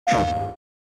Yeah.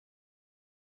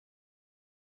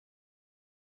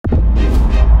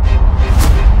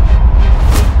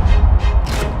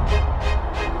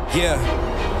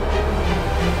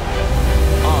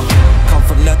 Come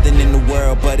from nothing in the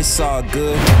world, but it's all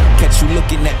good. Catch you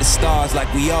looking at the stars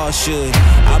like we all should.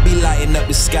 I'll be lighting up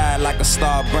the sky like a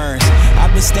star burns.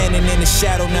 I've been standing in the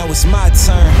shadow, now it's my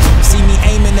turn. See me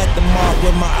aiming at the mark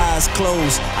with my eyes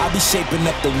closed. I'll be shaping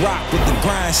up the rock with the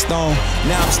grindstone.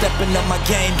 Now I'm stepping up my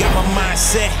game, got my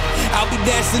mindset. I'll be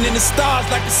dancing in the stars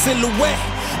like a silhouette.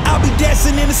 I'll be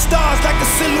dancing in the stars like a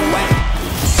silhouette.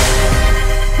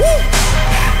 Woo!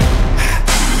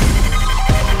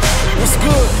 What's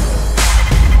good?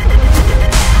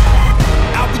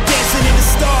 I'll be dancing in the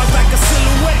stars like a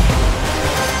silhouette.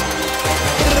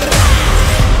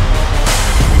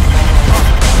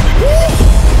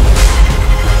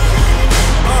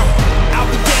 I'll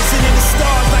be dancing in the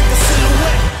stars like a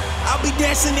silhouette. I'll be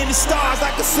dancing in the stars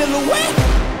like a silhouette.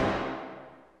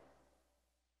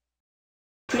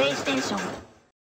 PlayStation